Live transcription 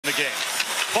game.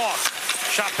 Falk,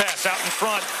 shot pass out in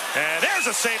front, and there's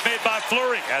a save made by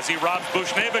Fleury as he robs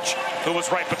Buchnevich, who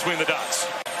was right between the dots.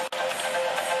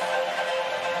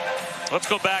 Let's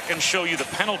go back and show you the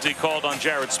penalty called on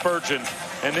Jared Spurgeon,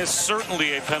 and this is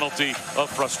certainly a penalty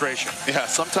of frustration. Yeah,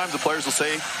 sometimes the players will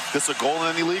say this is a goal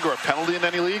in any league or a penalty in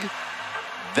any league.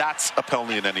 That's a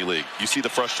penalty in any league. You see the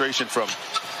frustration from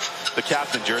the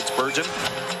captain, Jared Spurgeon,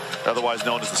 otherwise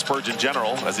known as the Spurgeon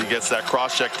General, as he gets that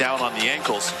cross check down on the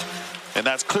ankles. And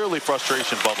that's clearly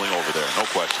frustration bubbling over there, no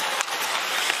question.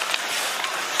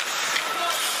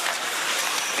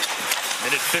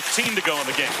 Minute 15 to go in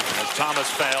the game as Thomas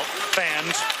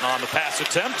fanned on the pass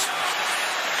attempt.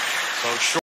 So short.